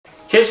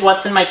Here's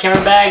what's in my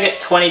camera bag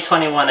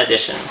 2021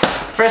 edition.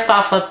 First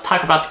off, let's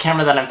talk about the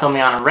camera that I'm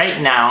filming on right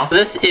now.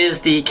 This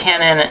is the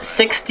Canon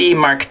 6D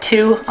Mark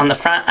II. On the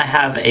front, I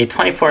have a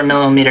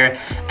 24mm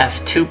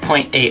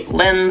f2.8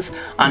 lens.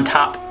 On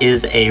top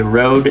is a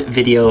Rode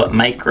Video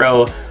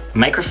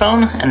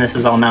microphone, and this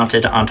is all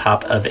mounted on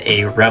top of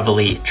a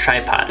Reveille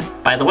tripod.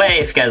 By the way,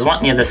 if you guys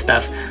want any of this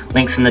stuff,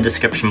 links in the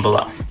description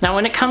below. Now,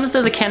 when it comes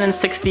to the Canon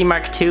 6D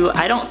Mark II,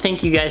 I don't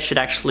think you guys should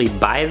actually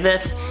buy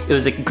this. It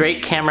was a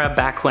great camera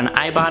back when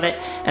I bought it,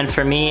 and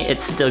for me,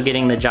 it's still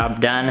getting the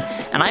job done,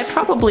 and I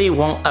probably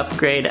won't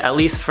upgrade, at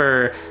least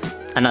for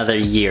another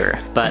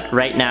year. But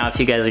right now, if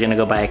you guys are gonna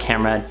go buy a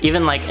camera,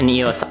 even like an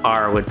EOS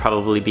R would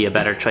probably be a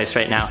better choice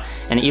right now,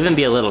 and even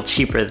be a little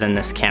cheaper than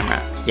this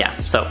camera. Yeah,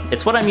 so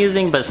it's what I'm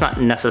using, but it's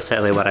not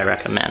necessarily what I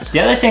recommend.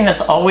 The other thing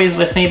that's always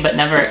with me, but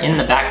never in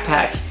the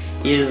backpack,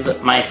 is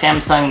my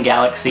Samsung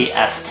Galaxy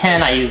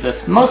S10. I use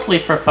this mostly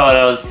for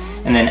photos,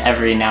 and then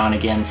every now and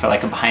again for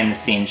like a behind the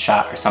scenes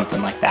shot or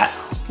something like that,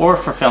 or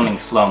for filming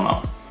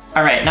slow-mo.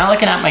 All right, now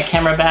looking at my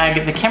camera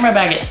bag. The camera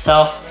bag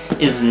itself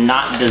is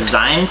not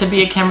designed to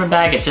be a camera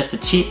bag. It's just a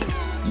cheap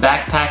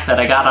backpack that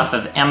I got off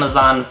of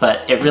Amazon,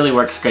 but it really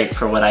works great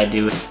for what I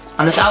do.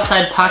 On this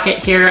outside pocket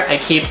here, I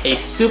keep a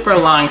super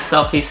long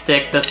selfie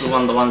stick. This is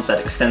one of the ones that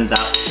extends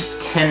out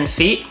 10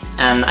 feet,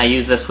 and I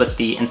use this with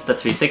the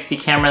Insta360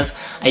 cameras.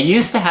 I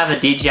used to have a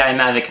DJI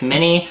Mavic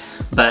Mini,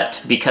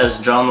 but because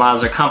drone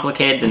laws are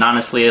complicated and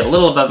honestly a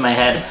little above my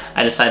head,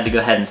 I decided to go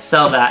ahead and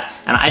sell that,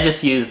 and I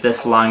just use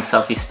this long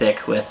selfie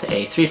stick with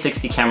a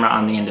 360 camera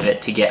on the end of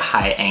it to get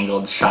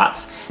high-angled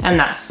shots, and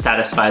that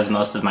satisfies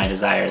most of my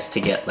desires to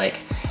get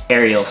like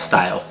aerial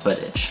style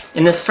footage.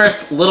 In this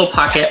first little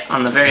pocket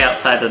on the very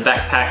outside of the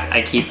backpack,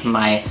 I keep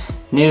my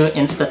new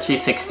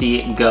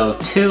Insta360 Go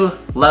 2.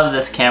 Love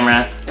this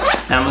camera.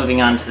 Now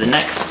moving on to the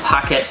next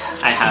pocket,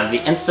 I have the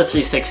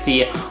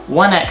Insta360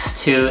 One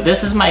X2.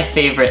 This is my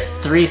favorite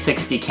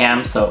 360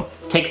 cam, so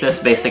take this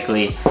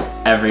basically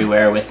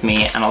everywhere with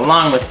me. And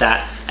along with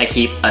that, I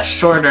keep a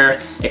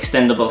shorter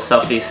extendable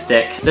selfie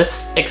stick.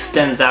 This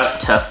extends out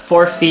to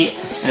 4 feet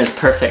and is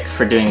perfect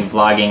for doing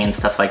vlogging and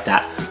stuff like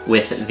that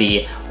with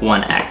the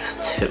One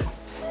X2.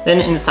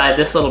 Then inside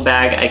this little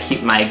bag, I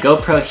keep my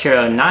GoPro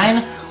Hero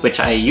 9, which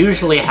I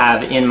usually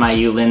have in my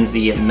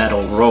Ulanzi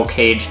metal roll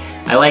cage.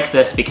 I like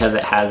this because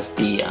it has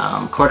the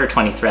quarter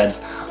 20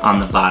 threads on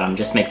the bottom.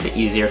 Just makes it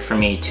easier for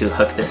me to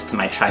hook this to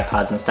my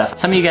tripods and stuff.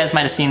 Some of you guys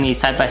might have seen the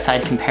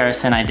side-by-side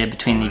comparison I did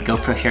between the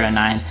GoPro Hero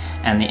 9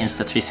 and the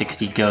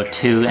Insta360 Go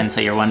 2, and so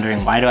you're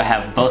wondering, why do I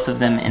have both of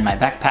them in my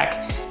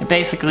backpack? It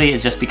basically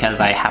is just because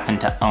I happen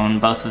to own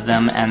both of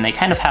them, and they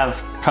kind of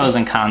have pros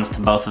and cons to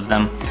both of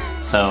them.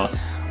 So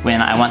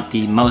when I want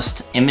the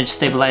most image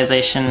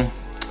stabilization,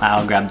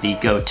 I'll grab the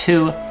Go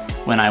 2.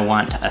 When I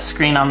want a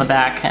screen on the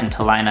back and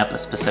to line up a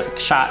specific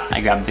shot,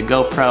 I grab the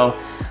GoPro.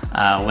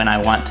 When I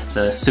want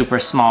the super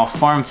small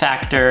form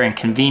factor and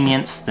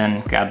convenience,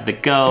 then grab the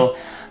Go.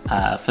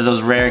 For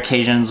those rare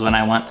occasions when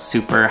I want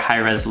super high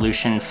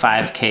resolution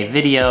 5K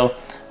video,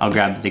 I'll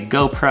grab the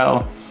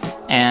GoPro.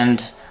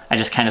 And I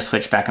just kind of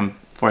switch back and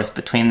forth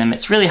between them.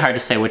 It's really hard to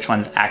say which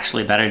one's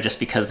actually better just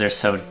because they're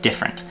so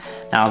different.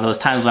 Now, those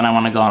times when I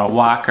want to go on a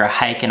walk or a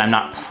hike and I'm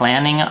not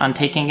planning on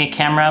taking a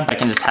camera, I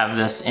can just have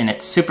this in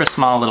its super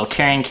small little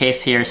carrying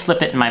case here,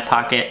 slip it in my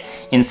pocket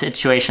in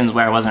situations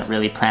where I wasn't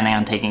really planning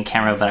on taking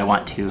camera, but I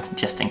want to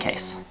just in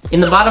case. In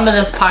the bottom of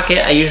this pocket,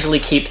 I usually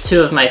keep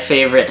two of my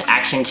favorite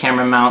action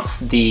camera mounts,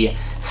 the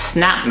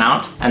snap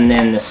mount and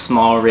then the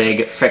small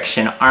rig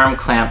friction arm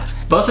clamp.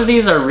 Both of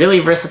these are really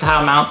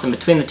versatile mounts, and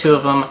between the two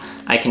of them,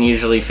 I can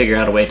usually figure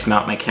out a way to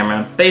mount my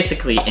camera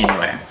basically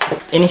anywhere.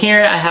 In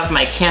here, I have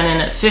my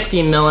Canon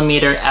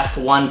 50mm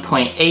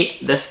f1.8.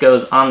 This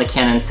goes on the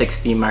Canon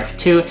 6D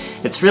Mark II.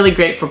 It's really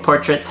great for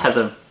portraits, has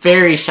a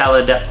very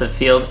shallow depth of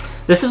field.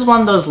 This is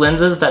one of those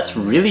lenses that's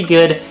really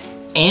good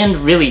and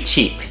really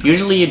cheap.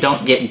 Usually you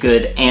don't get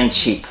good and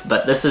cheap,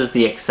 but this is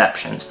the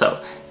exception.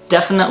 So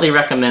definitely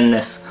recommend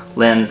this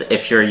lens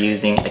if you're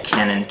using a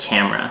Canon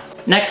camera.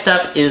 Next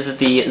up is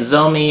the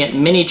Zomi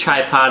mini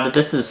tripod.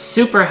 This is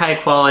super high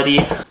quality.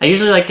 I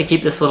usually like to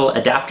keep this little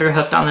adapter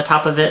hooked on the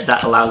top of it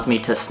that allows me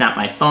to snap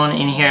my phone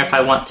in here if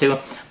I want to,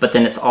 but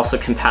then it's also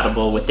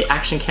compatible with the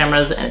action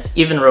cameras, and it's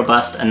even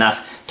robust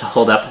enough to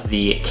hold up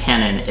the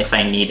Canon if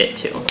I need it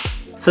to.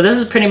 So this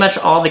is pretty much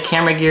all the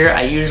camera gear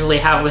I usually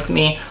have with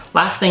me.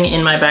 Last thing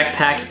in my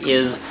backpack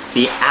is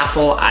the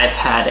Apple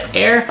iPad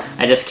Air.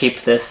 I just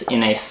keep this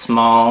in a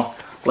small,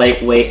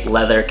 lightweight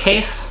leather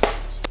case.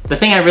 The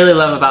thing I really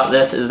love about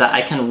this is that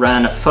I can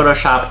run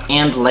Photoshop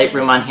and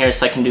Lightroom on here,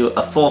 so I can do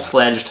a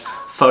full-fledged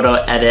photo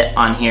edit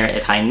on here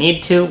if I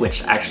need to,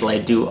 which actually I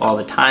do all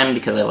the time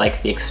because I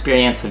like the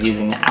experience of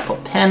using the Apple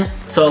Pen.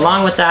 So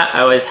along with that,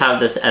 I always have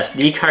this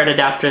SD card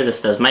adapter.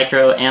 This does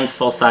micro and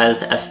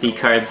full-sized SD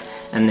cards,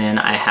 and then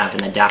I have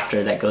an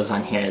adapter that goes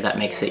on here that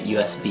makes it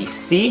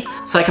USB-C.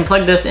 So I can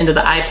plug this into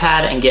the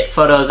iPad and get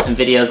photos and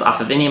videos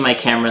off of any of my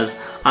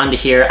cameras onto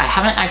here. I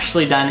haven't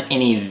actually done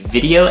any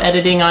video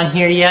editing on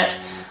here yet,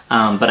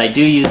 but I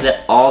do use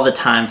it all the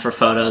time for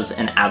photos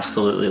and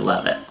absolutely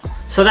love it.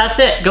 So that's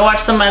it. Go watch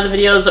some of my other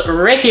videos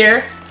right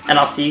here, and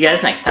I'll see you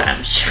guys next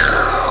time.